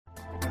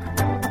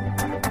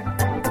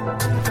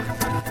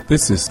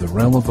This is the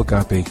Realm of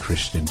Agape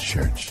Christian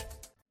Church.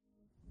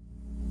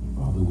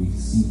 Father, we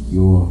seek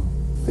your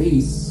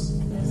face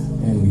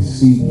and we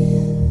seek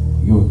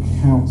your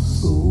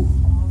counsel.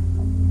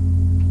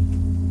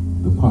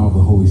 The power of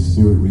the Holy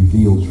Spirit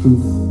reveal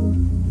truth.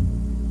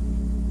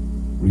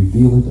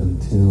 Reveal it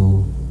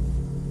until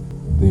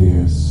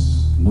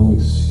there's no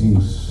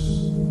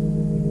excuse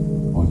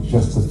or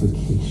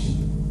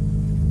justification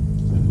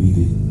that we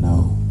didn't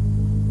know.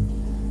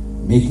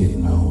 Make it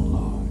known,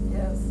 Lord.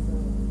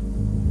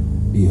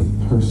 Be a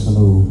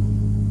personal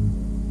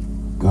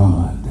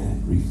God that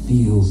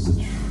reveals the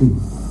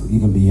truth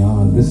even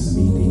beyond this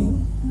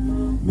meeting.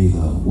 May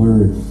the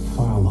word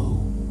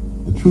follow,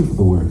 the truth of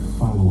the word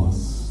follow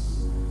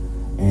us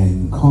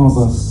and cause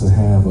us to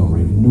have a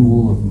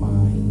renewal of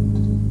mind,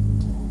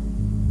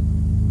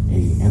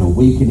 an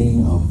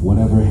awakening of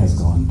whatever has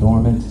gone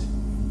dormant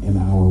in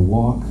our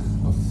walk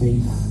of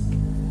faith.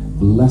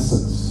 Bless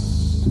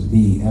us to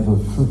be ever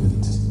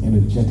fervent,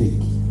 energetic,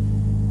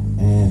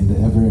 and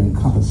ever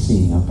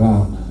encompassing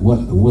about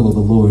what the will of the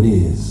Lord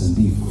is, and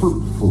be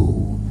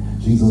fruitful.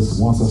 Jesus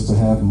wants us to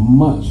have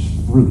much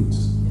fruit,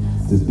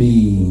 to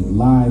be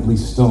lively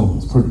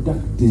stones,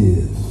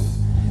 productive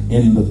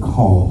in the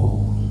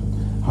call.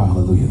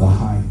 Hallelujah, the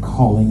high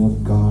calling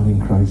of God in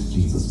Christ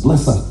Jesus.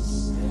 Bless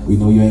us. We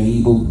know you're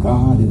able,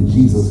 God, in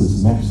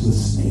Jesus'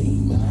 matchless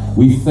name.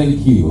 We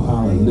thank you.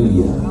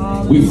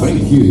 Hallelujah. We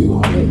thank you.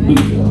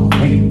 Hallelujah.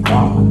 Thank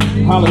God.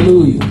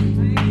 Hallelujah.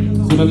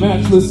 In the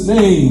matchless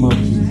name of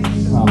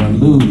Jesus.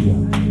 Hallelujah.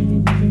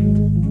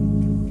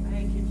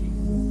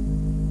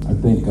 I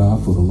thank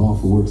God for the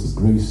Lawful Works of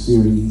Grace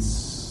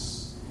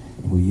series.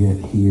 And we're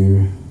yet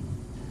here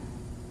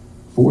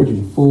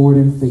forging forward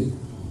in faith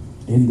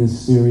in this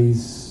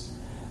series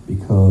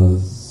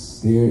because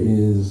there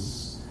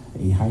is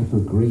a hyper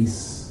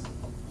grace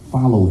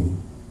following.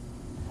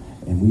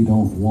 And we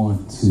don't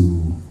want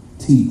to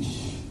teach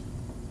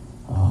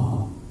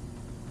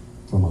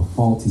from a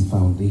faulty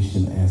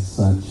foundation as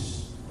such.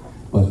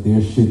 But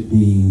there should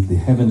be the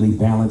heavenly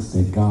balance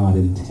that God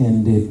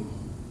intended.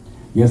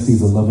 Yes,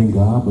 he's a loving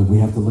God, but we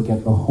have to look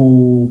at the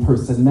whole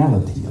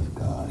personality of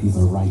God. He's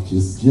a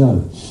righteous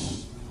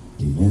judge.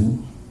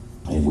 Amen.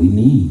 And we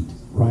need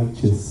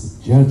righteous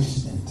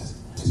judgment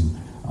to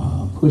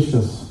push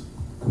us,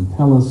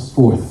 compel us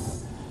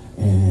forth,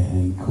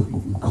 and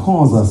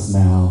cause us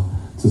now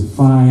to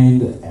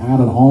find out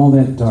of all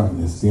that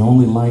darkness, the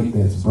only light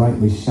that's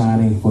brightly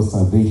shining for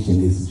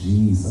salvation is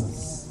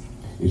Jesus.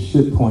 It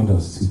should point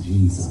us to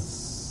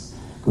Jesus,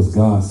 because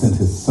God sent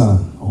his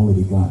Son,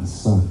 only begotten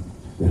Son,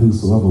 that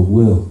whosoever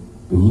will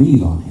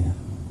believe on him,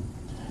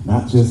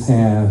 not just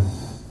have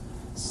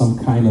some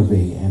kind of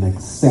an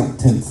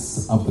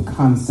acceptance of the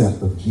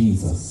concept of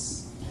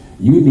Jesus.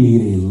 You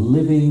need a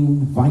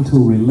living, vital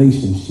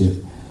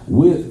relationship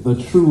with the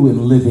true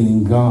and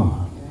living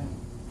God.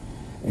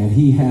 And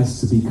he has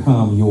to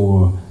become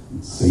your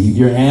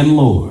Savior and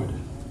Lord.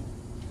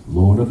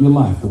 Lord of your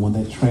life, the one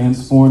that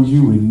transforms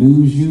you,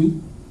 renews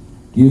you,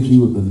 gives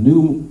you the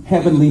new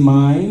heavenly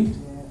mind,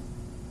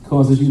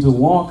 causes you to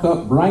walk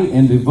upright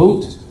and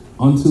devote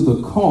unto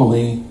the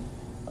calling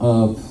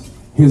of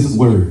his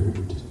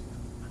word.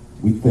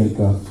 We thank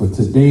God for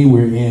today.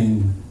 We're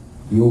in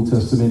the Old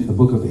Testament, the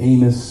book of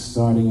Amos,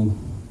 starting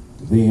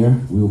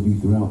there. We'll be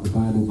throughout the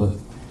Bible, but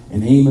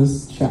in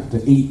Amos chapter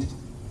 8,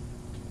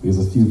 there's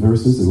a few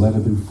verses,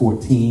 11 through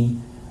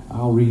 14.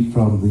 I'll read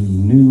from the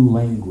New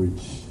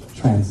Language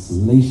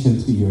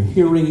Translation to your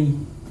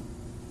hearing,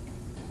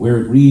 where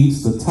it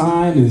reads, "The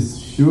time is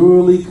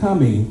surely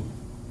coming,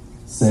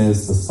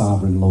 says the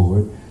sovereign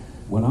Lord,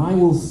 when I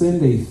will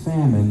send a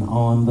famine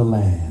on the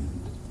land,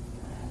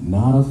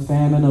 not a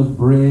famine of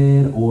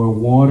bread or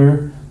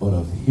water, but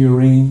of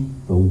hearing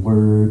the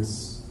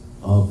words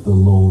of the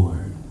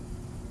Lord.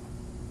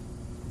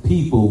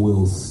 People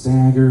will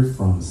stagger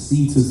from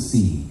sea to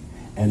sea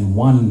and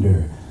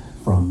wander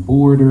from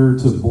border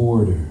to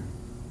border,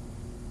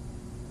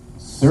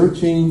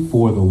 searching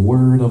for the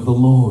word of the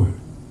Lord,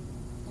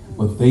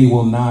 but they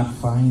will not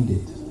find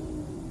it.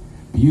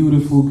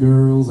 Beautiful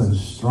girls and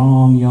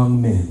strong young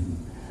men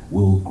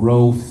will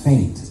grow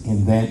faint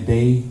in that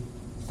day,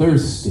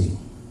 thirsting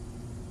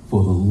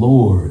for the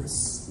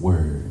Lord's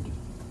word.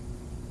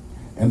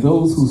 And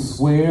those who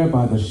swear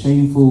by the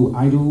shameful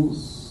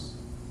idols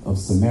of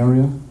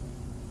Samaria,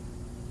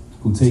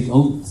 who take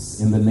oaths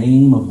in the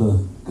name of the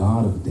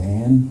God of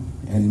Dan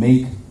and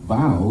make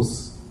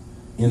vows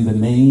in the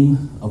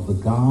name of the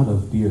God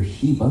of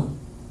Beersheba,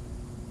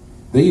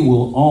 they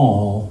will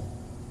all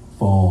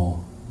fall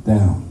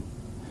down,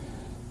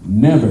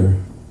 never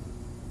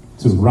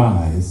to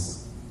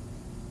rise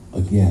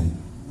again."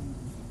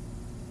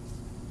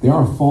 There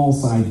are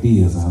false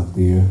ideas out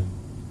there.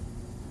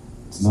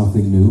 It's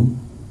nothing new.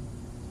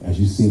 As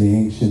you see in the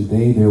ancient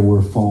day, there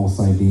were false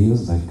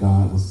ideas that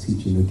God was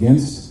teaching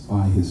against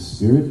by his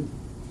Spirit.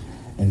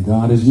 And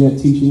God is yet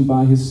teaching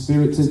by his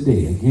Spirit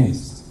today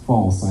against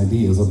false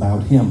ideas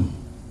about him.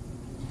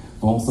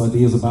 False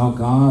ideas about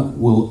God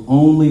will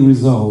only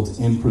result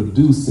in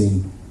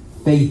producing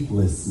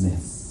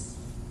faithlessness.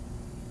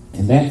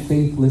 And that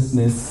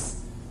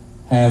faithlessness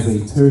has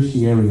a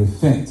tertiary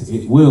effect.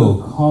 It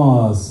will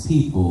cause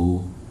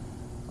people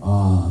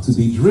to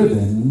be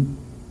driven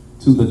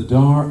to the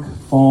dark,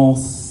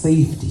 false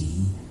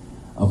safety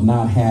of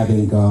not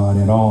having God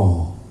at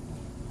all,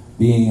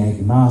 being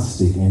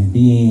agnostic and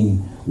being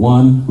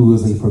one who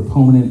is a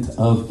proponent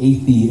of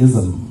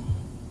atheism.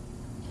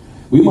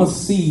 We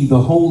must see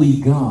the holy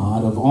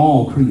God of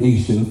all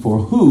creation for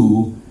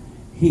who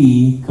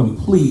he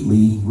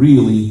completely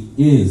really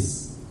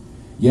is.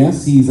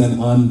 Yes, he's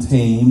an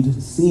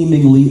untamed,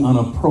 seemingly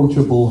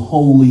unapproachable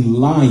holy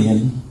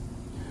lion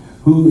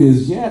who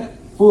is yet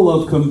full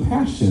of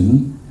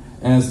compassion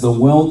as the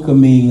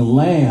welcoming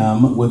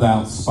lamb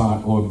without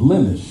spot or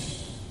blemish.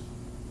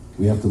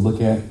 We have to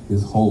look at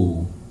his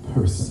whole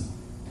person.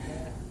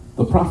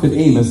 The prophet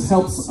Amos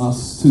helps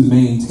us to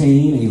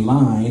maintain a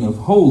line of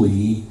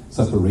holy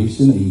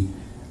separation,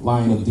 a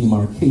line of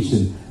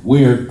demarcation,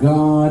 where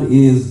God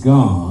is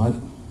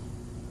God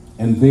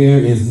and there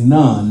is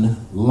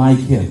none like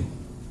him.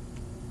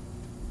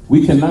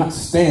 We cannot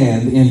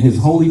stand in his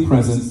holy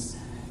presence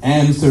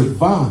and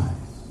survive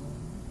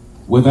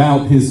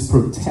without his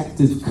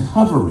protective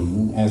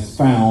covering as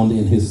found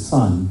in his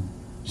Son,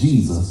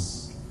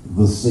 Jesus,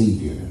 the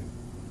Savior.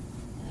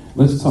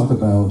 Let's talk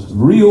about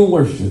real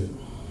worship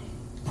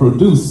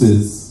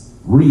produces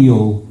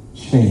real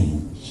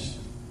change.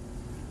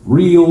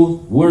 Real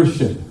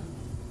worship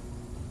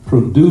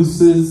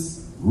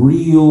produces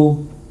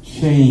real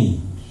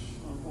change.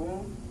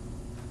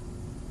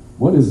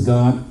 What is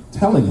God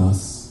telling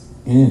us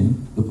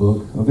in the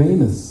book of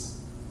Amos?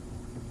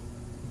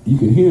 You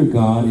can hear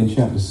God in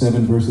chapter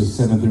 7, verses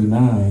 7 through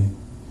 9,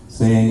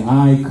 saying,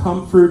 I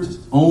comfort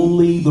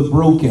only the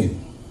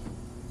broken.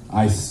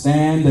 I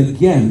stand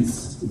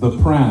against the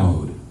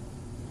proud.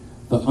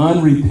 The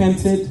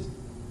unrepentant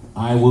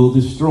I will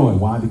destroy.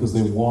 Why? Because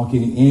they're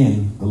walking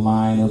in the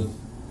line of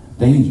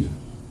danger.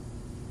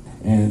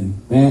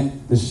 And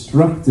that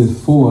destructive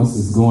force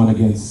is going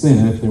against sin.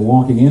 And if they're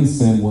walking in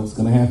sin, what's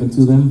going to happen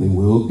to them? They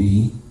will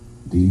be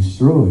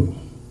destroyed.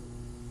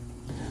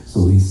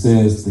 So he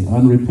says, the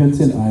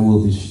unrepentant I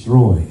will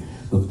destroy.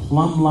 The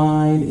plumb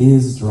line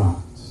is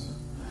dropped.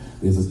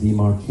 There's a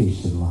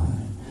demarcation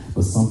line.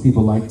 But some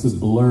people like to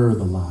blur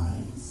the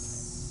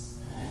lines.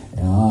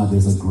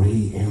 There's a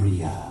gray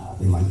area,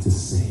 they like to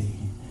say.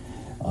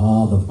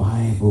 The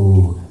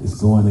Bible is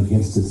going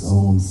against its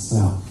own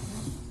self.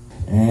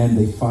 And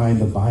they find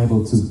the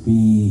Bible to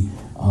be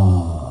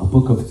a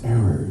book of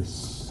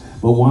errors.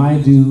 But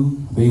why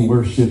do they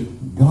worship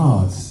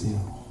God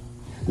still?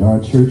 There are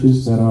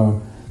churches that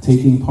are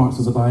taking parts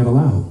of the Bible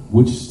out,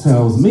 which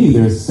tells me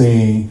they're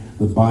saying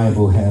the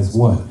Bible has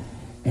what?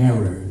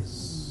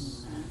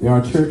 Errors. There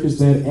are churches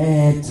that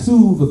add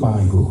to the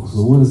Bible.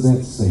 So what does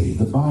that say?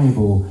 The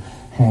Bible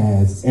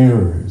has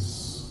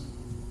errors.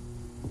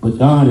 But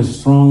God is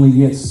strongly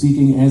yet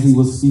speaking as he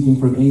was speaking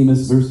from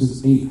Amos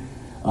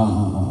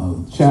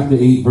chapter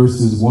 8,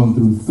 verses 1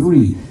 through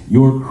 3.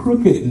 Your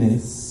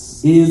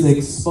crookedness is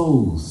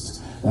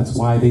exposed. That's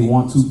why they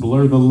want to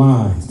blur the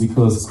lines,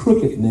 because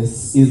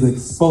crookedness is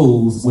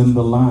exposed when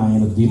the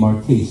line of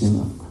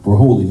demarcation for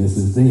holiness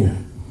is there.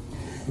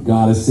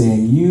 God is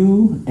saying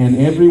you and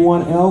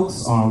everyone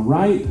else are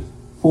ripe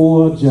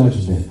for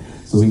judgment.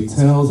 So he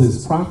tells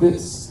his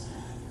prophets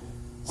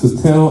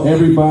to tell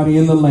everybody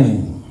in the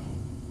land,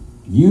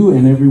 you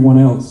and everyone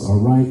else are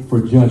ripe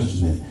for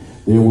judgment.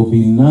 There will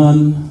be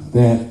none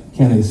that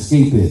can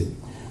escape it.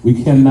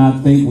 We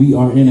cannot think we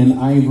are in an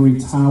ivory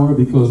tower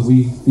because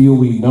we feel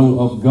we know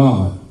of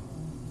God.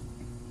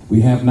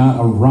 We have not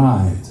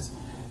arrived.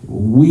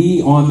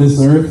 We on this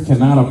earth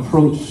cannot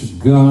approach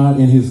God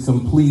in his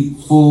complete,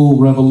 full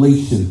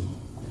revelation.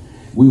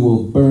 We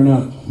will burn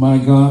up, my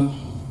God.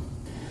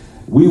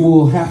 We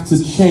will have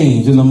to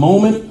change in the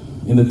moment,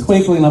 in the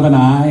twinkling of an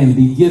eye, and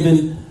be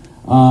given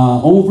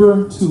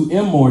over to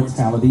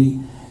immortality,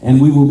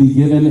 and we will be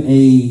given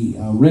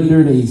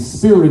rendered a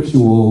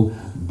spiritual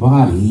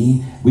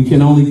body. We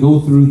can only go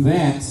through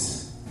that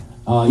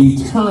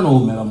eternal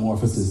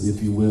metamorphosis,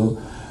 if you will,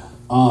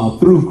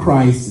 through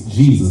Christ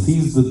Jesus.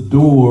 He's the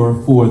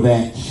door for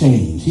that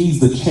change. He's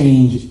the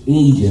change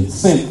agent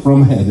sent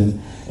from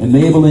heaven,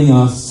 enabling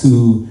us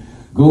to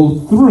go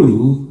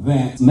through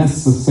that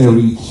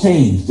necessary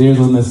change. There's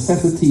a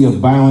necessity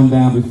of bowing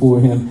down before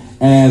him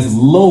as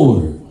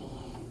Lord.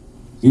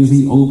 Is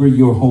he over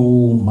your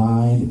whole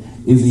mind?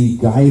 Is he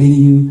guiding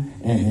you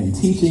and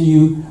teaching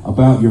you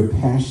about your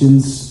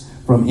passions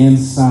from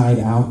inside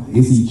out?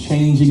 Is he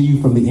changing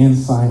you from the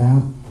inside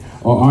out?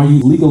 Or are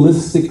you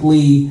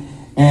legalistically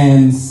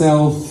and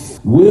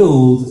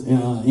self-willed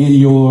in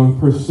your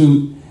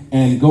pursuit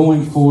and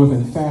going forth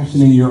and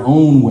fashioning your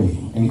own way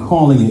and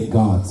calling it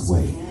God's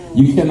way?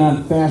 You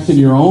cannot fashion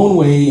your own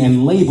way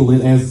and label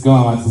it as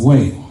God's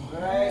way.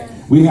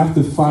 We have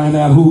to find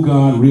out who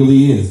God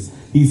really is.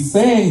 He's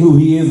saying who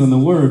he is in the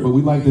word, but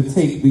we like to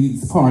take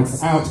these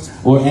parts out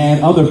or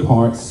add other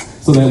parts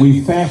so that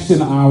we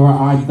fashion our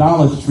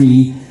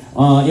idolatry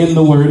in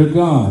the word of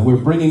God. We're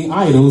bringing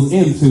idols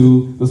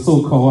into the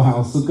so-called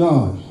house of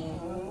God.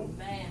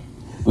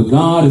 But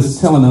God is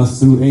telling us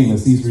through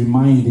Amos, he's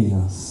reminding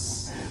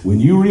us, when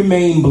you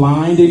remain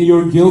blind in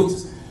your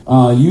guilt,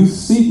 you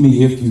seek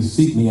me, if you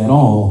seek me at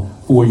all,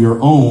 for your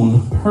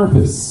own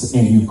purpose,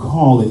 and you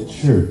call it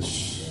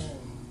church.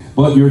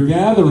 But your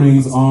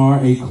gatherings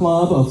are a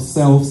club of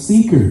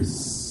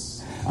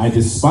self-seekers. I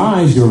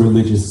despise your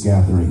religious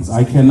gatherings.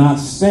 I cannot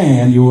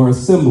stand your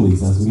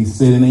assemblies, as we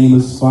said in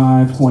Amos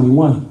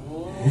 5:21.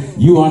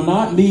 You are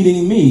not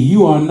meeting me.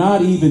 You are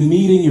not even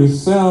meeting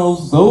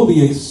yourselves, though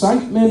the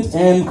excitement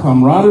and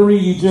camaraderie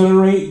you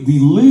generate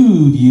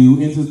delude you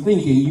into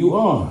thinking you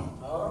are.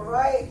 All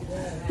right.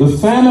 The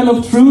famine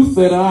of truth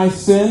that I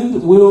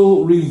send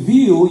will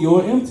reveal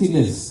your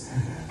emptiness,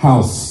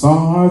 how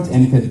starved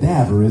and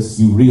cadaverous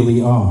you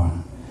really are.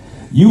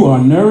 You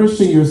are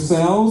nourishing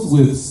yourselves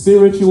with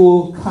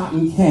spiritual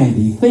cotton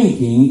candy,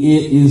 thinking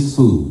it is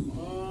food.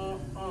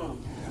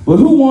 But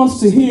who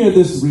wants to hear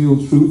this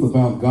real truth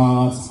about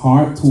God's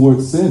heart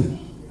towards sin?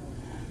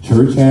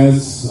 Church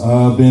has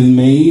been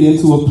made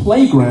into a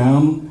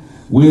playground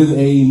with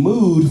a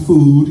mood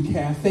food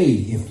cafe,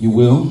 if you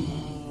will.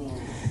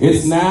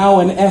 It's now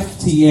an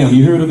FTM.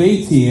 You heard of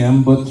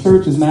ATM, but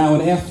church is now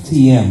an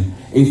FTM,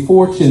 a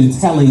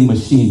fortune-telling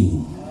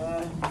machine.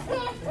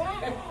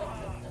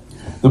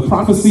 The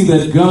prophecy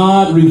that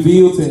God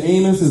revealed to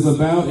Amos is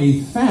about a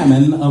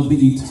famine of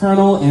the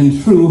eternal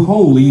and true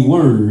holy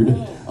word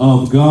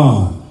of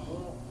God.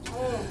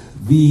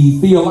 The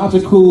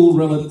theological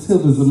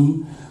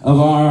relativism of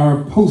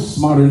our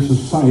postmodern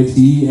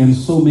society and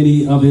so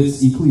many of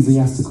its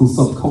ecclesiastical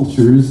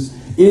subcultures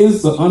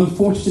is the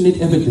unfortunate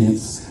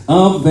evidence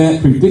of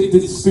that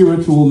predicted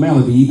spiritual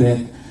malady that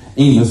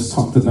Amos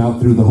talked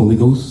about through the Holy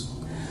Ghost.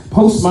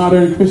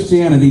 Postmodern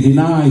Christianity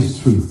denies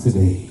truth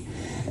today,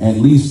 at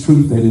least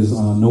truth that is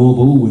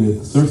knowable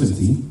with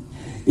certainty.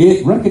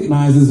 It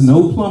recognizes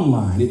no plumb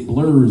line. It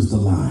blurs the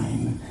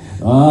line.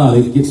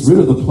 It gets rid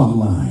of the plumb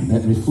line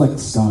that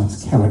reflects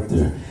God's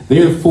character.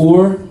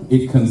 Therefore,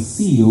 it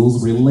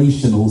conceals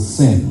relational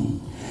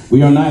sin.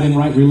 We are not in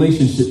right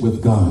relationship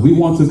with God. We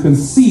want to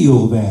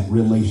conceal that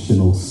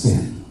relational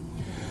sin.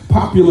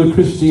 Popular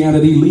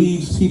Christianity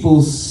leaves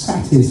people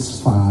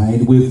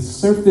satisfied with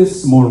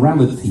surface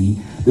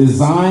morality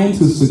designed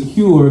to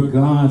secure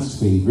God's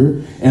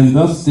favor and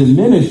thus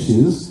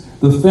diminishes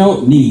the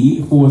felt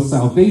need for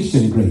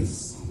salvation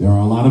grace. There are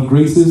a lot of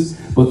graces,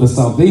 but the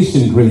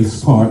salvation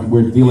grace part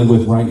we're dealing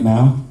with right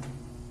now,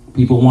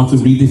 people want to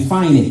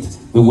redefine it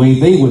the way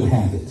they would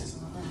have it.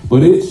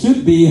 But it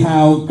should be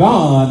how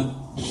God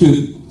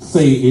should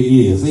say it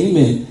is.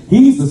 Amen.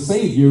 He's the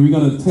Savior. We're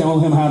going to tell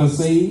him how to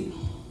save.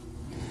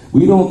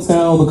 We don't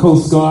tell the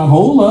Coast Guard,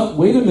 hold up,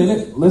 wait a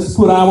minute, let's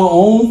put our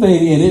own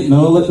thing in it.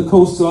 No, let the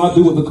Coast Guard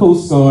do what the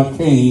Coast Guard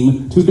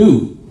came to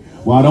do.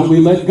 Why don't we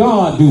let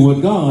God do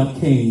what God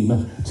came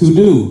to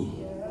do?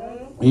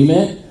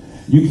 Amen.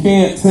 You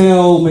can't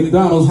tell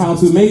McDonald's how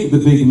to make the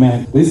Big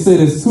Mac. They said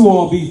it's 2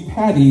 all-beef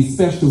patties,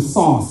 special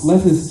sauce,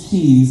 lettuce,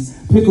 cheese,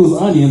 pickles,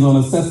 onions on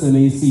a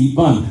sesame seed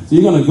bun. So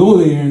you're going to go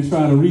there and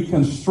try to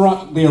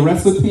reconstruct their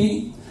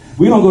recipe?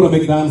 We don't go to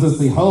McDonald's and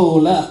say,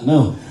 hold up.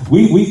 No,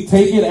 we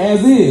take it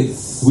as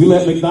is. We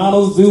let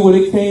McDonald's do what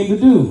it came to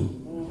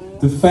do,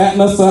 to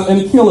fatten us up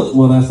and kill it.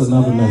 Well, that's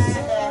another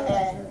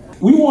message.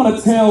 We want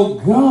to tell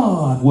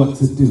God what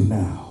to do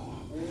now.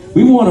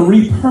 We want to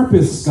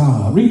repurpose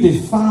God,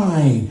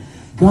 redefine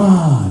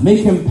God, make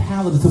him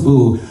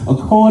palatable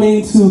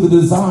according to the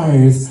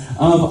desires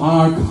of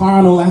our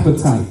carnal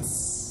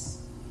appetites.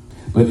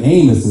 But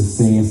Amos is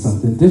saying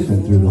something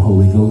different through the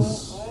Holy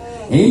Ghost.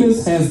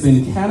 Amos has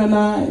been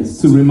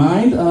canonized to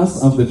remind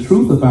us of the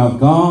truth about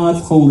God's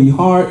holy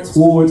heart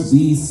towards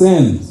these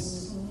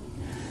sins.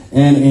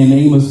 And in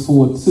Amos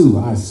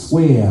 4:2, I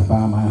swear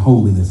by my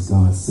holiness,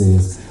 God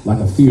says, like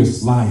a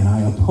fierce lion,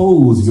 I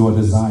oppose your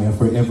desire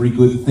for every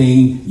good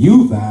thing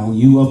you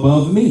value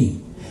above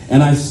me.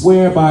 And I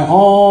swear by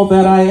all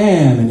that I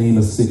am, in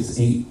Amos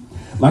 6:8,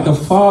 like a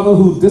father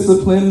who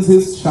disciplines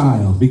his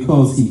child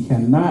because he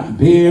cannot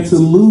bear to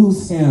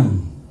lose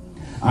him.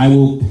 I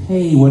will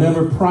pay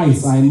whatever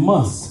price I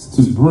must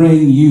to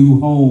bring you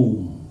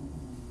home.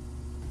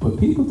 But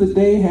people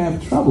today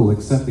have trouble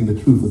accepting the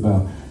truth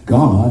about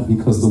God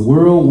because the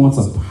world wants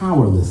a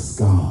powerless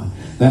God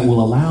that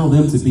will allow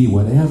them to be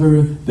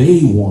whatever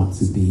they want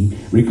to be,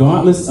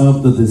 regardless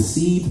of the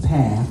deceived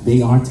path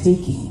they are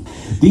taking.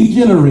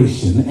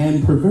 Degeneration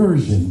and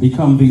perversion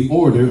become the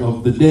order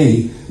of the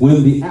day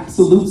when the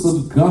absolutes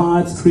of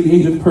God's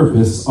creative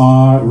purpose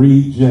are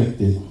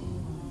rejected.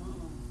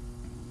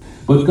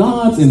 But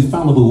God's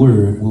infallible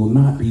word will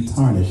not be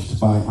tarnished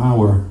by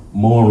our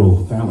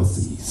moral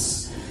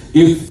fallacies.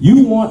 If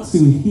you want to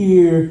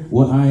hear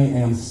what I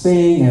am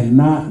saying and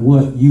not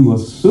what you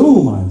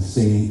assume I'm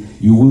saying,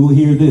 you will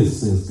hear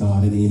this, says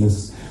God in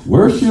Amos.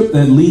 Worship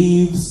that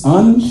leaves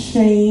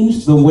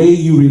unchanged the way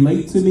you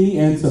relate to me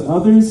and to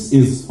others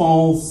is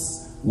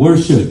false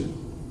worship.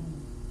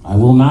 I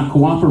will not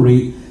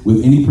cooperate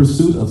with any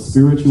pursuit of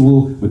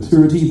spiritual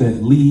maturity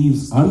that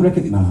leaves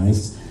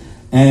unrecognized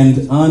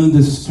and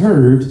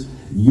undisturbed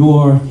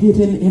your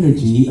hidden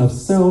energy of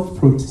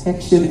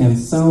self-protection and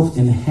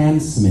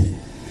self-enhancement.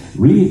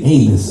 Read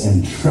Amos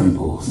and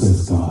tremble,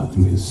 says God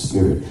through his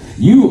Spirit.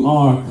 You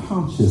are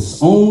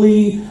conscious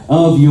only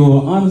of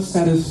your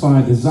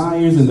unsatisfied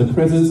desires in the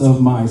presence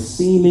of my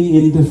seeming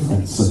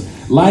indifference.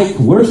 Like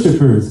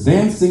worshipers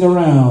dancing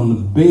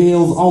around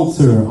Baal's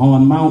altar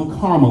on Mount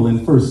Carmel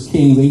in 1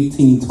 Kings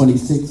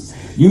 18:26,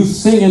 you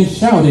sing and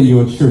shout in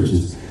your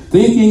churches,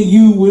 thinking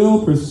you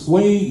will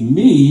persuade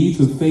me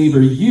to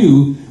favor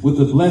you with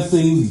the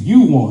blessings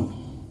you want.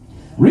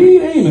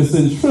 Read Amos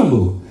and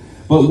tremble,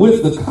 but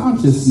with the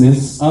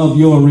consciousness of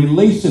your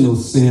relational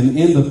sin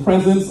in the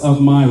presence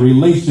of my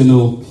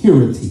relational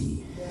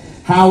purity.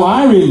 How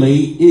I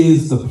relate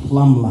is the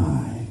plumb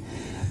line,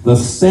 the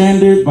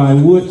standard by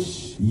which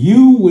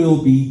you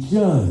will be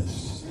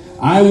judged.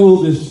 I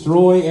will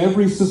destroy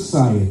every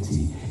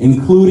society,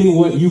 including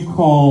what you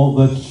call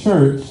the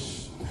church,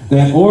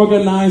 that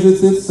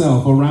organizes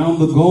itself around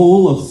the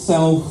goal of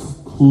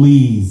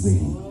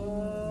self-pleasing.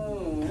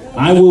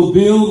 I will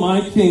build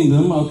my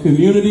kingdom, a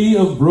community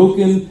of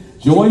broken,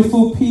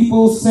 joyful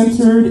people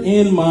centered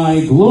in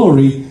my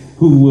glory,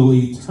 who will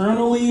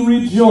eternally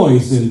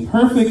rejoice in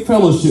perfect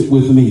fellowship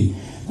with me.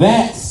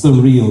 That's the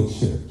real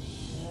church.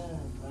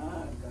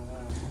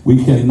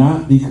 We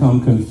cannot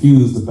become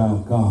confused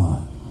about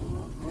God,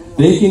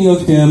 thinking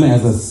of him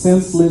as a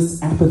senseless,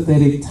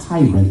 apathetic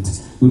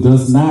tyrant who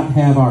does not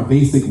have our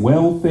basic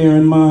welfare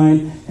in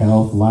mind,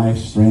 health, life,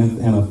 strength,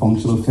 and a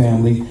functional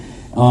family,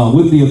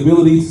 with the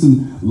ability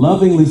to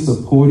lovingly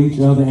support each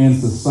other and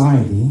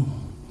society.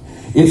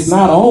 It's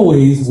not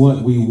always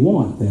what we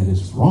want that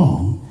is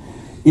wrong.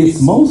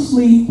 It's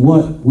mostly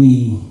what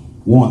we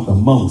want the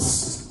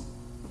most.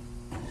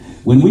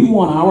 When we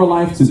want our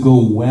life to go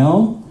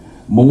well,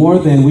 more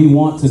than we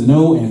want to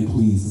know and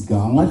please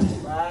God,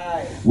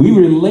 we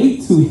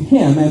relate to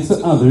him and to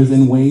others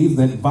in ways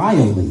that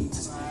violate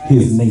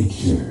his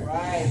nature.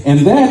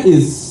 And that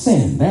is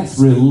sin. That's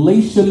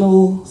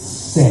relational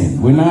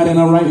sin. We're not in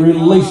a right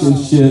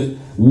relationship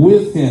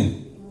with him.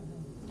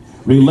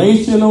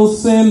 Relational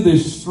sin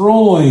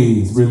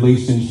destroys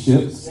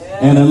relationships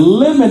and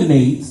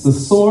eliminates the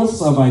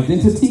source of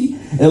identity,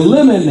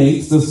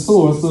 eliminates the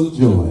source of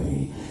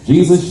joy.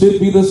 Jesus should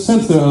be the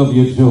center of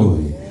your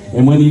joy.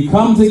 And when you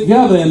come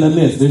together in the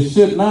midst, there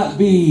should not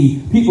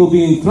be people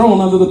being thrown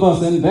under the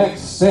bus and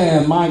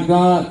backstabbed, my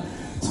God,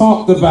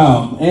 talked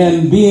about,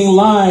 and being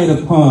lied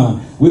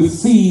upon with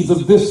seeds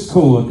of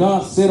discord.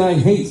 God said, I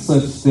hate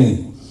such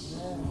things.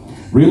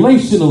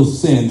 Relational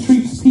sin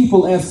treats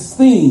people as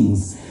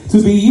things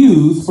to be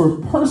used for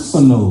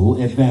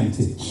personal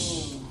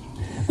advantage.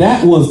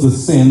 That was the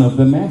sin of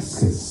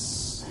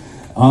Damascus.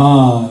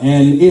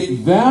 And it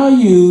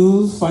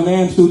values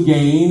financial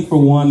gain for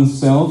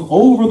oneself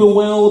over the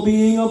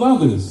well-being of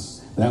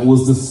others. That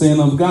was the sin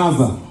of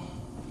Gaza.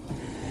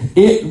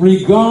 It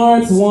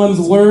regards one's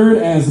word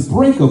as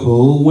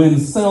breakable when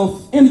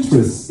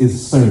self-interest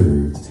is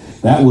served.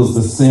 That was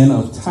the sin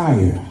of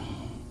Tyre.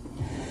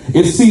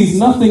 It sees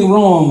nothing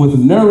wrong with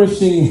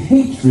nourishing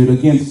hatred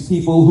against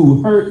people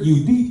who hurt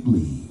you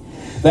deeply.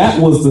 That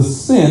was the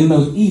sin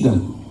of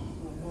Edom.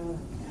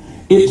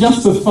 It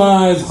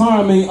justifies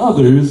harming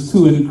others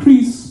to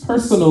increase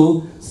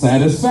personal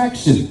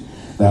satisfaction.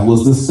 That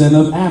was the sin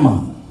of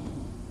Ammon.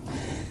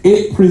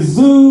 It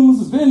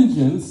presumes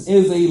vengeance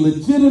is a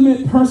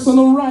legitimate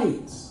personal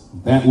right.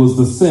 That was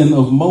the sin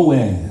of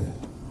Moab.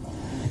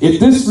 It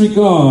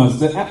disregards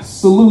the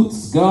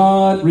absolutes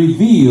God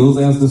reveals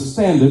as the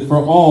standard for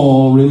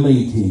all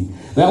relating.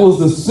 That was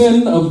the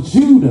sin of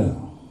Judah.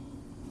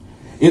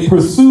 It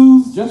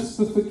pursues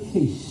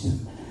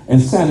justification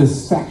and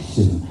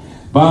satisfaction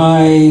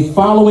by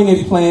following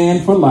a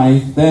plan for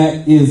life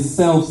that is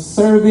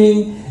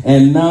self-serving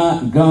and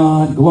not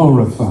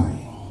God-glorifying.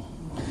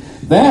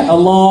 That,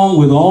 along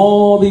with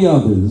all the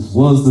others,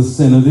 was the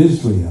sin of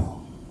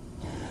Israel.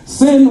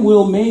 Sin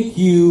will make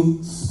you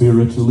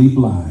spiritually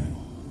blind.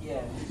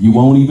 You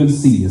won't even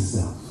see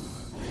yourself.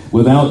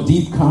 Without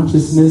deep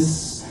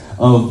consciousness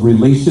of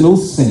relational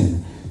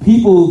sin,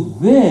 people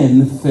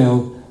then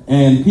felt,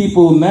 and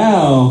people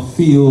now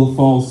feel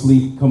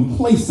falsely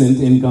complacent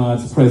in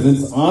God's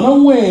presence,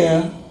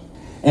 unaware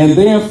and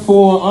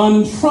therefore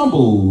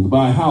untroubled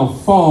by how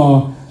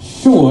far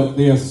short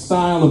their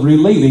style of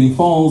relating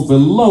falls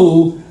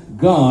below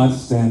God's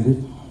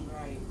standard.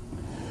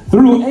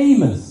 Through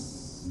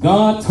Amos,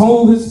 God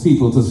told his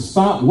people to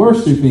stop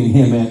worshiping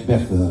him at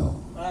Bethel,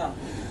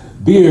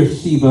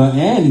 Beersheba,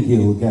 and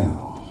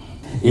Gilgal.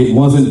 It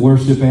wasn't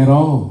worship at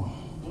all.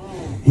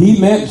 He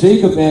met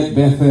Jacob at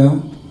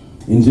Bethel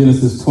in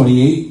Genesis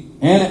 28,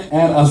 and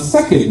at a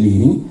second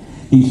meeting,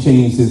 he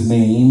changed his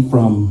name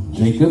from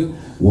Jacob,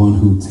 one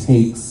who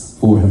takes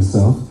for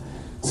himself,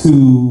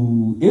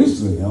 to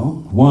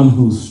Israel, one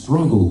who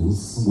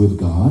struggles with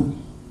God.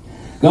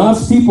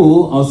 God's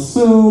people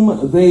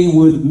assume they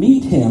would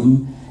meet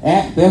him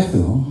at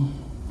Bethel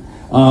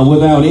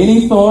without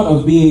any thought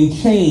of being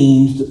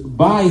changed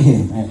by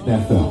him at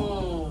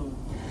Bethel.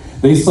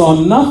 They saw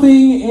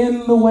nothing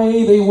in the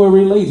way they were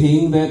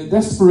relating that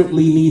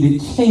desperately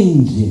needed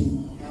changing.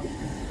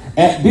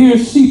 At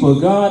Beersheba,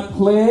 God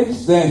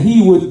pledged that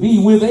he would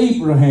be with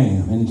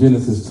Abraham in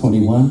Genesis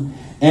 21,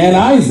 and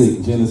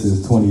Isaac,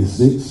 Genesis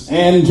 26,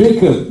 and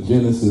Jacob,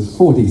 Genesis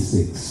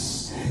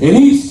 46. In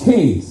each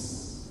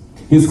case,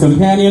 his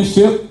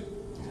companionship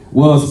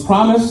was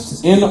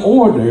promised in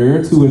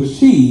order to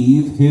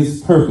achieve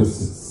his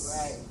purposes.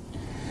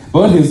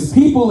 But his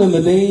people in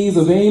the days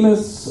of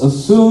Amos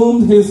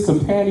assumed his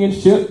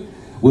companionship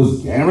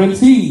was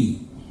guaranteed,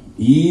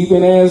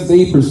 even as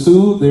they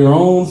pursued their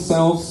own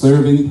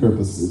self-serving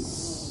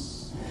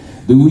purposes.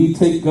 Do we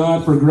take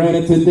God for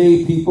granted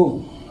today,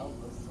 people?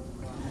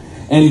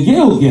 And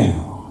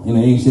Gilgal, in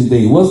the ancient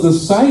day, was the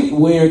site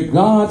where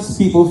God's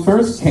people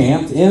first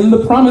camped in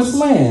the promised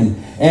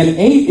land and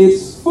ate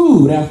its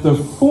food after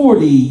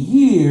 40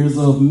 years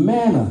of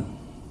manna.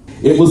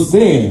 It was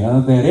there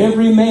that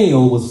every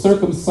male was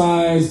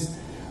circumcised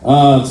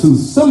to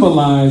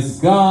symbolize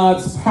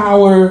God's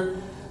power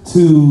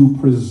to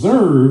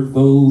preserve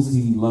those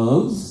he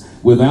loves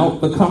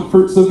without the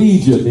comforts of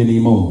Egypt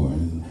anymore,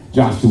 in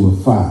Joshua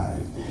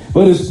 5.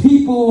 But his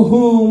people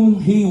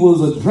whom he was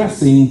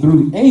addressing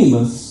through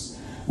Amos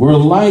were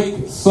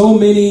like so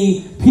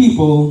many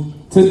people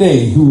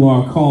today who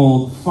are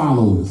called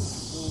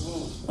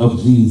followers of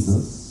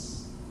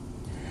Jesus.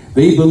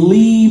 They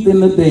believed in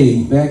the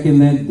day, back in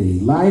that day,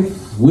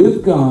 life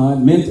with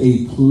God meant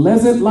a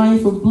pleasant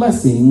life of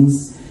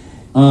blessings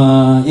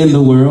in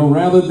the world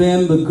rather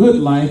than the good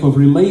life of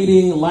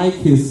relating like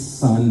his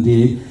son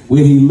did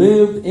when he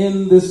lived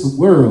in this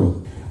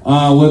world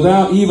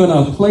without even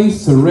a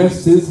place to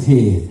rest his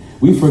head.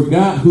 We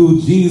forgot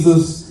who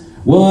Jesus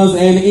was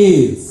and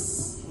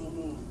is.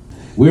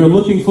 We're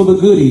looking for the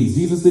goodies.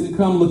 Jesus didn't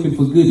come looking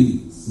for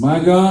goodies. My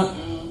God.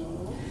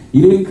 He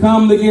didn't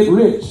come to get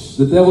rich.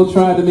 The devil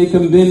tried to make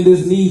him bend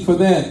his knee for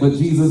that, but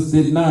Jesus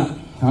did not.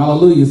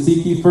 Hallelujah.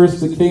 Seek ye first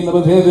the kingdom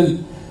of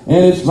heaven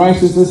and its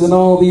righteousness, and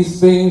all these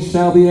things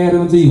shall be added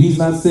unto you. He's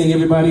not saying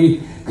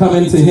everybody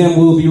coming to him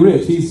will be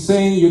rich. He's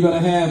saying you're going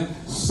to have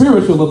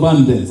spiritual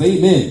abundance.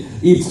 Amen.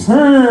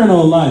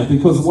 Eternal life.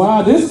 Because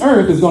while this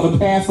earth is going to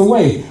pass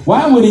away,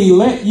 why would he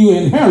let you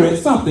inherit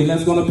something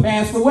that's going to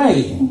pass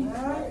away?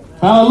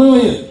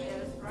 Hallelujah.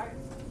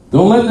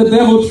 Don't let the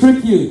devil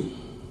trick you.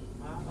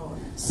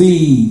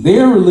 See,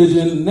 their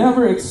religion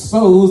never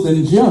exposed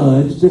and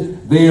judged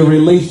their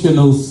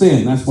relational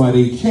sin. That's why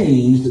they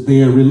changed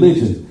their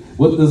religion.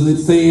 What does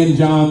it say in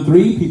John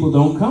 3? People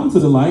don't come to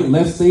the light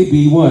lest they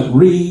be what?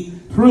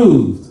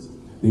 Reproved.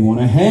 They want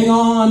to hang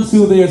on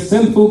to their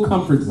sinful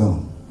comfort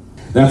zone.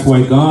 That's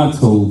why God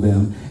told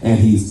them, and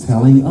he's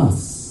telling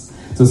us,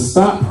 to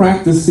stop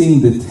practicing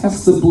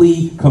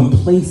detestably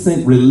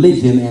complacent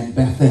religion at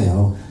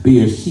Bethel,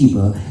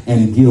 Beersheba,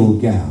 and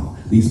Gilgal.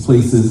 These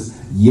places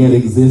yet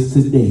exist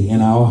today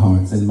in our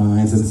hearts and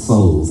minds and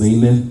souls.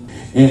 Amen.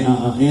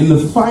 And in the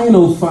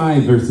final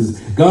 5 verses,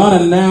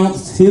 God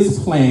announced his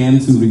plan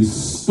to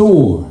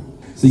restore.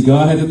 See,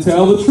 God had to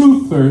tell the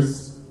truth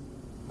first.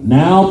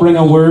 Now bring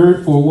a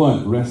word for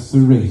what?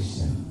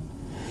 Restoration.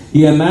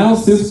 He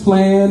announced his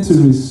plan to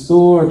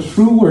restore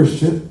true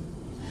worship,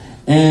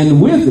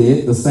 and with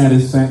it, the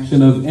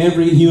satisfaction of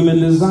every human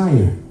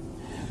desire.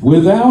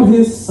 Without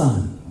his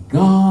son,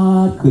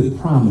 God could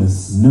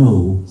promise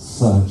no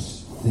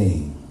such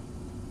thing.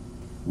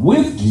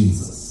 With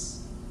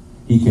Jesus,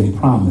 he can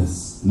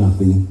promise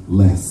nothing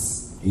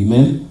less.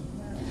 Amen.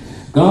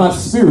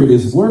 God's Spirit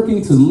is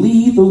working to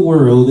lead the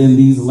world in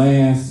these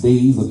last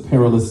days of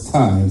perilous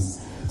times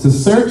to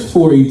search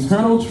for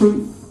eternal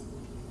truth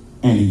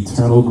and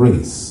eternal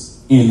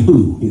grace in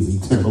who? His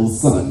eternal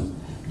Son,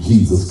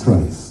 Jesus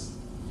Christ.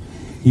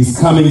 He's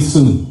coming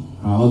soon.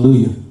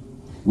 Hallelujah.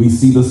 We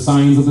see the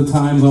signs of the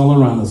times all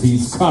around us.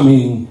 He's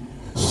coming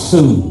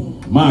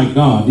soon. My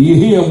God, do you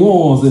hear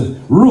wars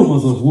and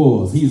rumors of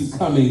wars? He's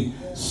coming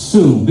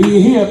soon. Do you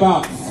hear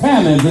about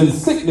famines and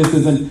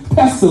sicknesses and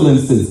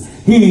pestilences?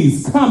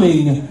 He's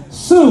coming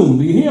soon.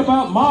 Do you hear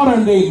about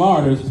modern day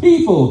martyrs,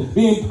 people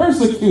being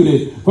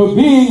persecuted for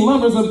being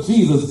lovers of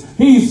Jesus?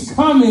 He's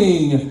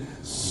coming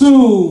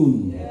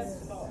soon.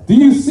 Do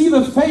you see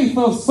the faith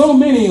of so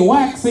many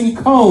waxing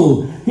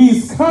cold?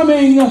 He's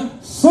coming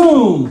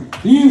soon.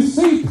 Do you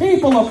see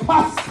people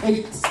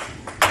apostates?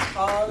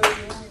 Hallelujah.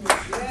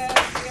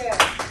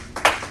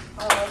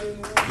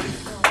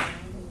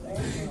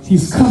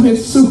 He's coming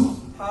soon.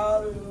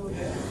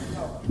 Hallelujah.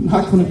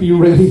 Not going to be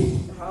ready.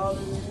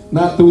 Hallelujah.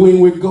 Not the way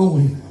we're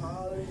going.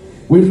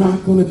 We're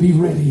not going to be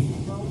ready.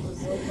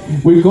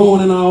 We're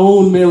going in our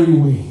own merry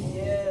way.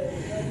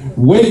 Yes.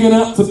 Waking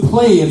up to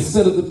play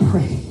instead of to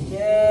pray.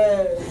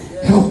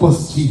 Yes. Help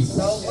us, Jesus.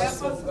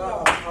 Help us,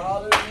 God.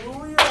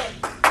 Hallelujah.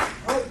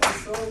 Help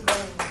us, oh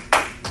God.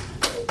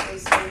 Help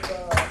us, oh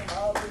God.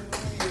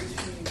 Hallelujah,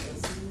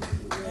 Jesus.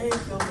 Thank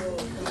you,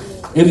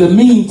 Lord. In the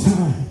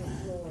meantime,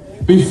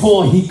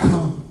 before he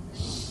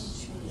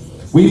comes,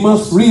 we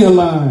must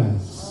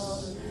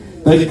realize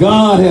that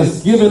God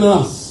has given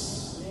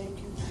us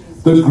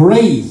the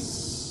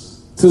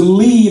grace to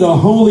lead a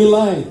holy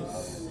life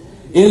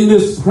in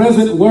this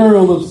present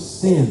world of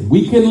sin.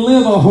 We can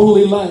live a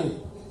holy life.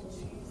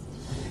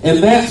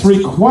 And that's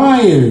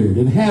required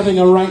in having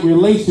a right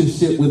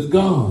relationship with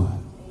God.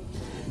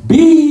 Be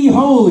ye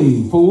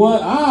holy, for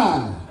what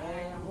I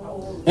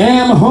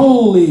am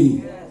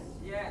holy.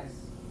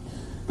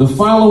 The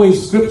following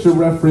scripture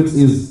reference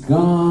is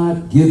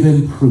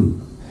God-given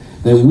proof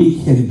that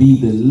we can be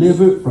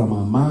delivered from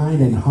a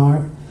mind and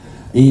heart,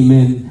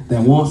 amen,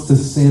 that wants to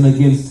sin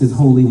against his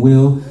holy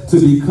will, to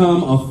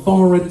become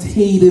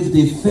authoritative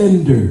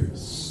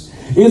defenders.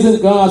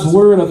 Isn't God's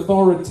word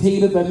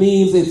authoritative? That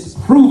means it's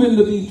proven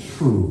to be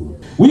true.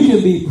 We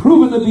can be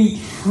proven to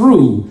be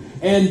true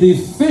and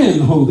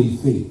defend holy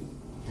faith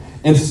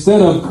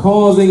instead of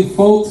causing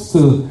folks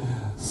to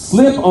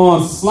slip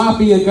on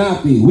sloppy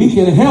agape. We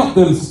can help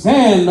them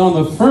stand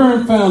on the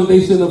firm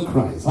foundation of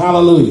Christ.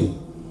 Hallelujah.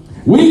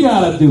 We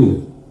got to do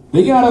it.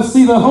 They got to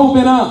see the hope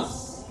in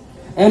us.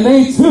 And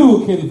they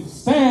too can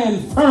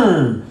stand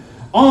firm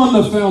on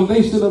the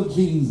foundation of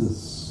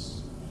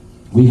Jesus.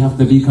 We have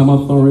to become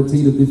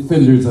authoritative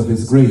defenders of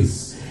his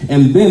grace.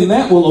 And then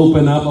that will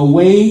open up a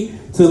way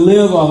to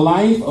live a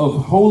life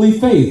of holy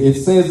faith.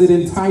 It says it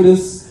in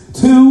Titus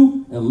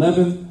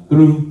 2:11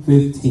 through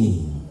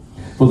 15.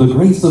 For the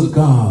grace of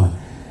God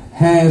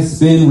has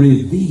been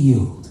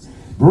revealed,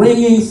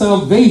 bringing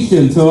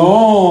salvation to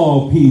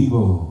all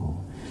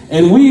people.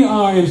 And we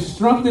are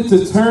instructed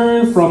to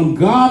turn from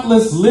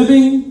godless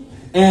living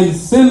and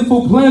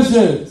sinful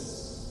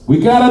pleasures. We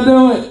got to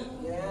do it.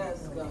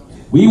 Yes, God.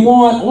 We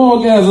want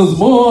orgasms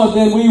more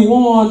than we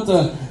want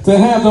to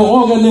have the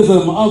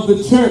organism of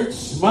the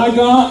church. My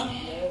God,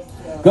 yes,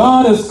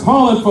 God is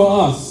calling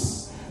for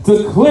us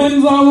to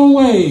cleanse our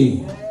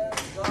way,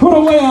 put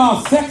away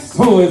our sex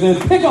toys, and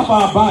pick up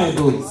our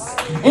Bibles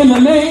in the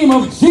name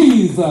of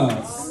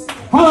Jesus.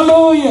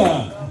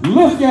 Hallelujah.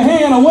 Lift your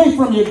hand away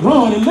from your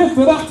groin and lift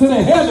it up to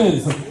the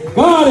heavens.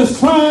 God is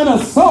trying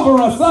to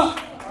sober us up.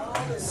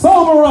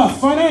 Sober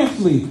us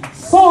financially.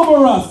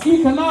 Sober us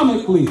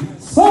economically.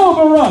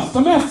 Sober us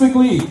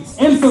domestically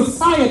in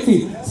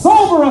society.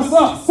 Sober us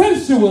up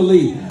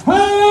sensually.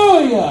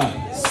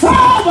 Hallelujah.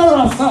 Sober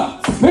us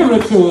up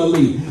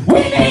spiritually.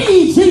 We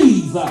need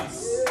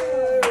Jesus.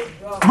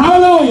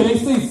 Hallelujah. They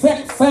say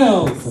sex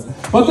sells,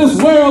 but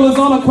this world is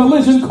on a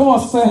collision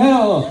course to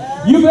hell.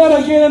 You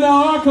better get in the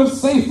ark of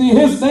safety.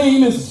 His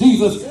name is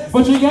Jesus.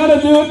 But you got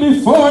to do it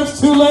before it's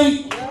too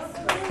late.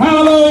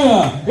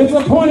 Hallelujah. It's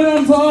appointed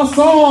unto us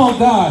all,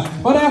 God.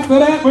 But after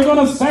that, we're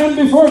going to stand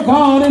before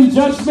God in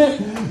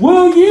judgment.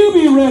 Will you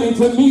be ready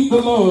to meet the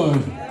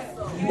Lord?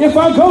 If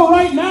I go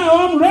right now,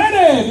 I'm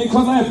ready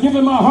because I've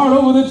given my heart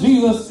over to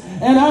Jesus.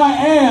 And I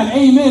am,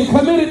 amen,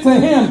 committed to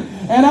him.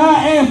 And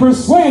I am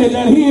persuaded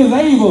that he is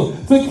able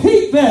to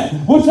keep that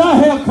which I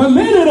have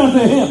committed unto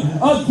him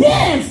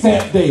against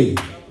that day.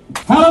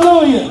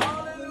 Hallelujah.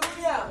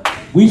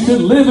 We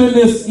should live in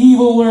this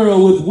evil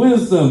world with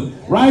wisdom,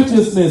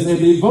 righteousness, and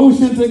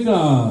devotion to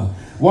God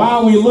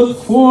while we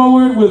look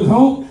forward with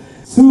hope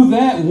to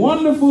that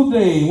wonderful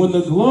day when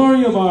the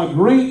glory of our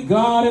great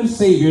God and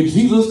Savior,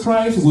 Jesus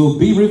Christ, will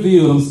be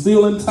revealed. I'm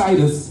still in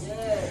Titus.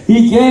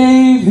 He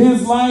gave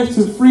his life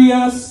to free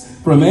us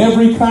from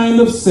every kind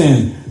of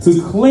sin,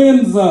 to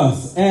cleanse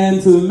us,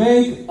 and to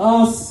make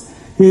us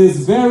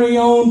his very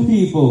own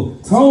people,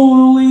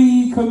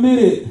 totally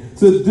committed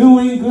to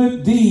doing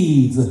good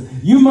deeds.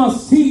 You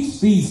must teach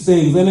these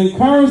things and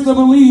encourage the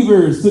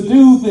believers to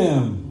do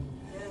them.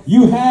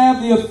 You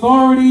have the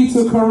authority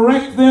to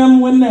correct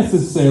them when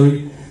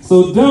necessary.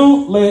 So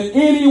don't let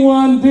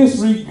anyone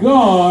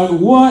disregard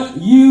what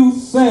you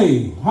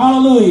say.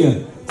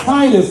 Hallelujah.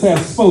 Titus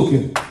has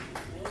spoken.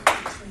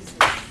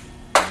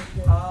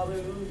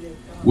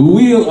 Will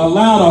we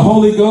allow the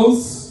Holy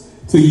Ghost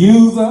to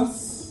use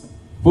us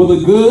for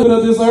the good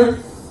of this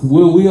earth?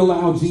 Will we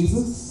allow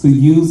Jesus to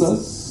use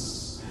us?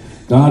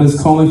 God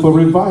is calling for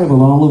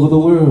revival all over the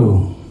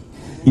world.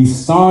 He's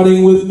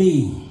starting with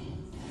me.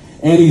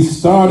 And he's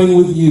starting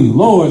with you.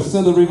 Lord,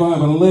 send the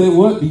revival and let it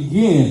what?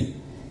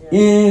 Begin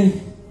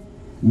in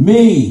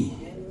me.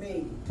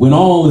 When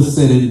all is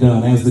said and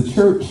done, as the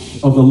church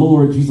of the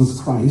Lord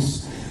Jesus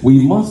Christ,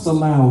 we must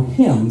allow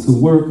him to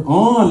work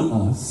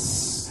on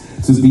us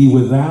to be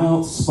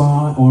without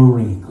spot or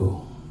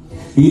wrinkle.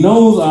 He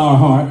knows our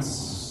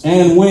hearts.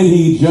 And when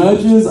he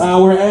judges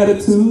our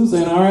attitudes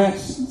and our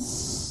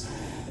actions,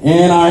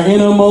 and our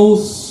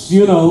innermost,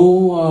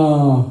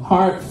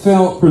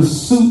 heartfelt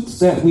pursuits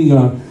that we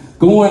are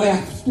going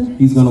after,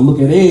 he's going to look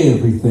at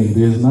everything.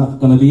 There's not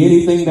going to be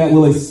anything that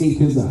will escape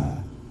his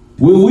eye.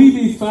 Will we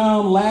be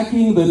found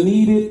lacking the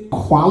needed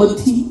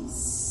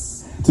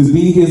qualities to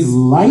be his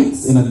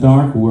lights in a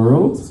dark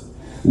world?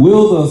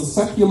 Will the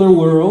secular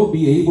world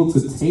be able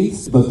to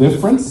taste the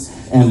difference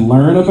and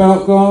learn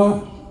about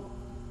God?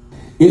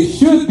 It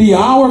should be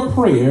our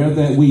prayer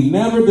that we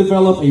never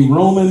develop a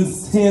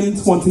Romans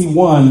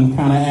 10:21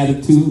 kind of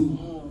attitude.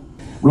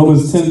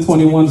 Romans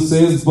 10:21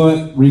 says,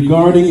 but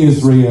regarding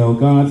Israel,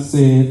 God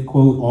said,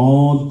 quote,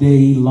 all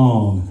day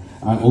long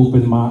I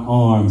opened my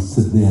arms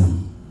to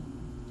them,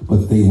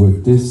 but they were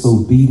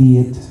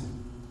disobedient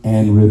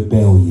and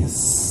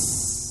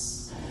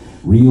rebellious.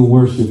 Real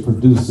worship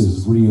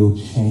produces real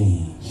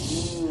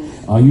change.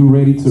 Are you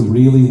ready to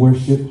really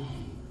worship?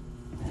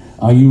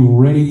 Are you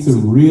ready to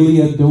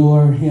really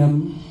adore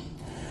him?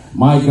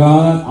 My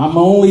God, I'm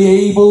only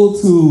able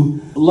to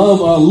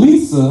love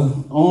Lisa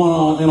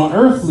in an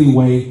earthly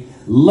way,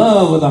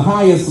 love with the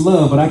highest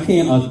love, but I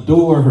can't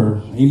adore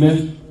her.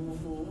 Amen?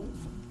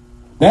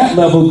 That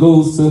level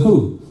goes to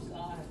who?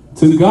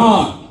 To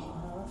God.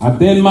 I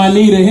bend my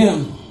knee to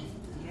him.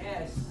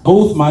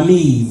 Both my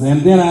knees.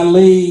 And then I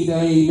laid,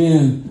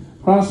 amen,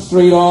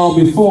 prostrate all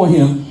before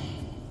him.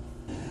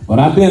 But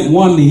I bent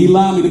one knee. He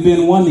allowed me to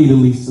bend one knee to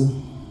Lisa.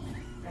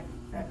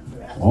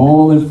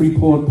 All in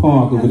Freeport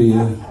Park over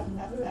there.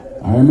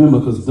 I remember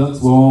because ducks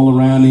were all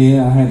around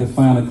there. I had to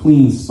find a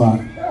clean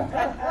spot.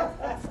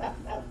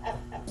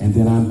 And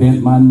then I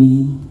bent my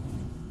knee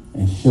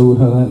and showed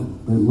her that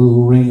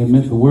little ring. It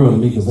meant the world to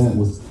me because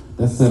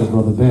that set a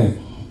brother back.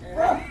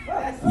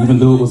 Even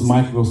though it was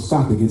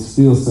microscopic, it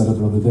still set a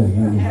brother back.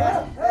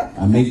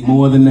 I make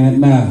more than that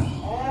now.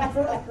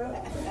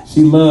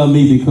 She loved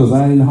me because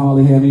I didn't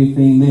hardly have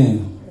anything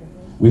then.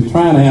 We're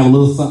trying to have a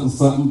little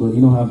something, but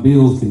you know how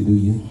bills can do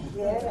you.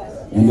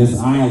 And this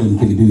island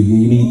can do you.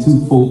 You need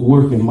two folk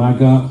working, my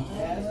God.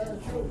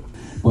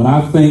 But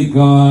I thank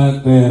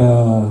God that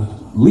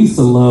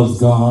Lisa loves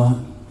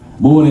God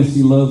more than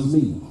she loves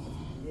me.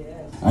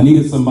 I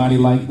needed somebody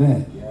like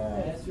that.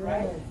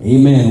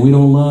 Amen. We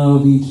don't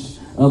love each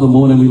other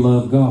more than we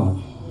love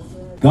God.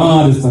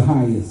 God is the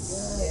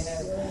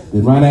highest.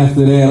 Then right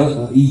after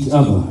that, each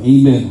other.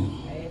 Amen.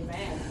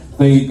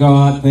 Thank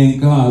God,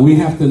 thank God. We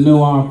have to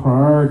know our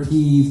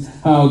priorities,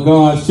 how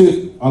God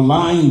should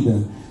align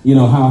them. You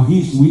know, how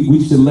we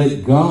should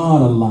let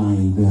God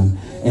align them.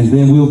 And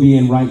then we'll be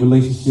in right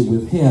relationship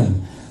with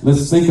him.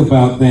 Let's think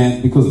about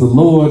that because the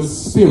Lord's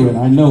Spirit,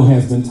 I know,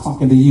 has been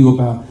talking to you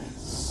about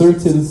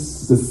certain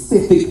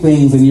specific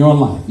things in your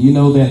life. You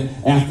know that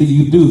after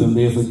you do them,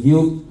 there's a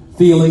guilt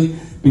feeling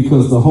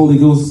because the Holy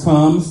Ghost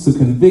comes to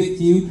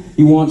convict you.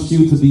 He wants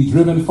you to be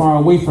driven far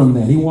away from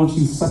that. He wants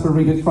you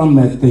separated from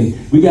that thing.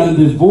 We got to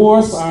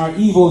divorce our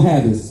evil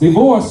habits,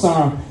 divorce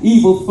our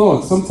evil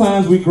thoughts.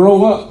 Sometimes we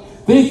grow up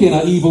thinking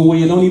an evil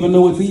way and don't even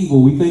know it's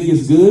evil. We think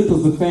it's good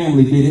because the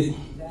family did it.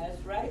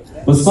 That's right.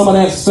 But some of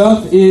that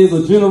stuff is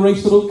a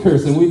generational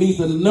curse, and we need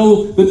to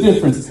know the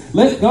difference.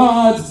 Let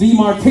God's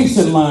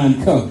demarcation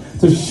line come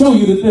to show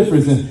you the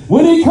difference. And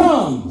when it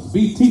comes,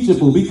 be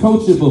teachable, be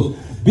coachable,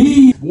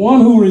 be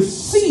one who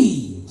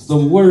receives the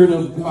word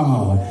of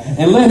God,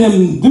 and let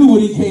him do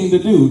what he came to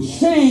do.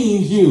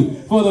 Change you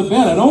for the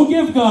better. Don't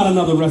give God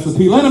another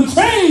recipe. Let him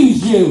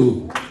change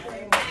you.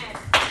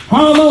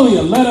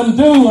 Hallelujah. Let him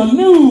do a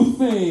new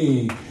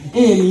thing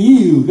in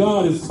you.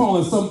 God is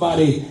calling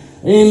somebody,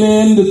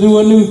 amen, to do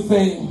a new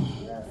thing.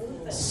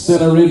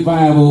 Set a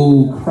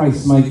revival,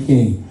 Christ my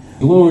King.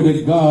 Glory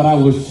to God. I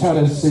will shout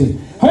and say,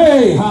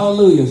 hey,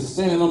 hallelujah,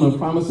 standing on the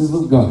promises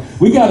of God.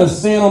 We got to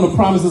stand on the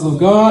promises of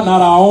God,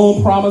 not our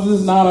own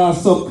promises, not our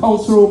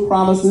subcultural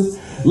promises.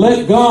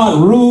 Let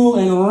God rule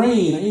and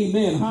reign.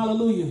 Amen.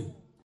 Hallelujah.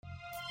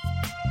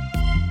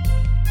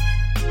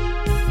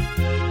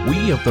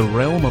 We of the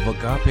Realm of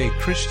Agape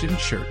Christian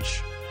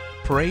Church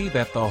pray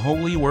that the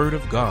Holy Word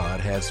of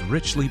God has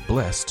richly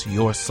blessed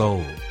your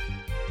soul.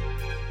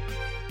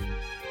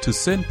 To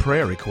send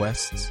prayer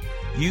requests,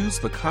 use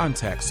the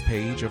contacts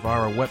page of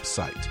our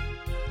website,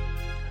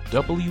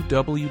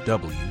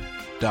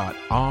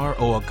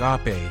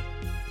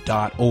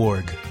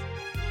 www.roagape.org.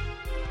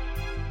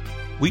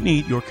 We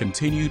need your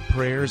continued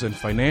prayers and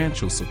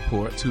financial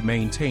support to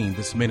maintain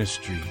this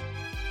ministry.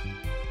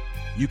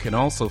 You can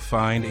also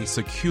find a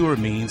secure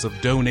means of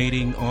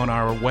donating on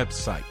our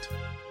website.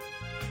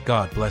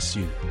 God bless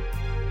you.